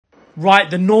Right,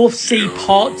 the North Sea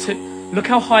Part 2. Look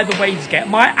how high the waves get.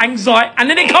 My anxiety. And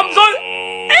then it comes out.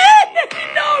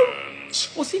 No.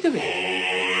 What's he doing?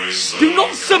 Do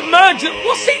not submerge it.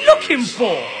 What's he looking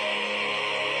for?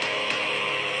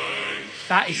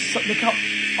 That is so, look how.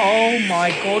 Oh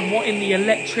my God! What in the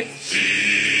electric?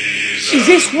 Is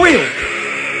this real?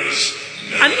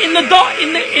 And in the dark,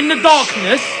 in the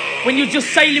darkness, when you're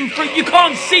just sailing through, you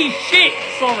can't see shit.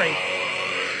 Sorry.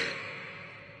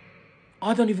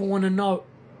 I don't even want to know.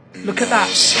 Look at that.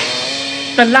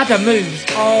 The ladder moves.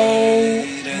 Oh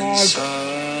my God.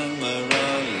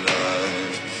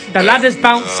 The ladder's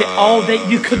bouncing. Oh,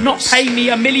 you could not pay me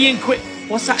 £1 million.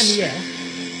 What's that in the air?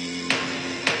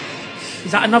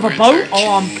 Is that another boat?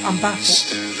 Oh, I'm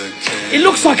baffled. It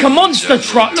looks like a monster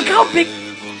truck. Look how big.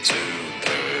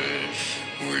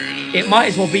 It might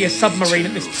as well be a submarine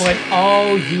at this point.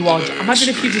 Oh, you are. Imagine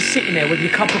if you're just sitting there with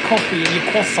your cup of coffee and your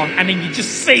croissant and then you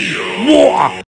just see water.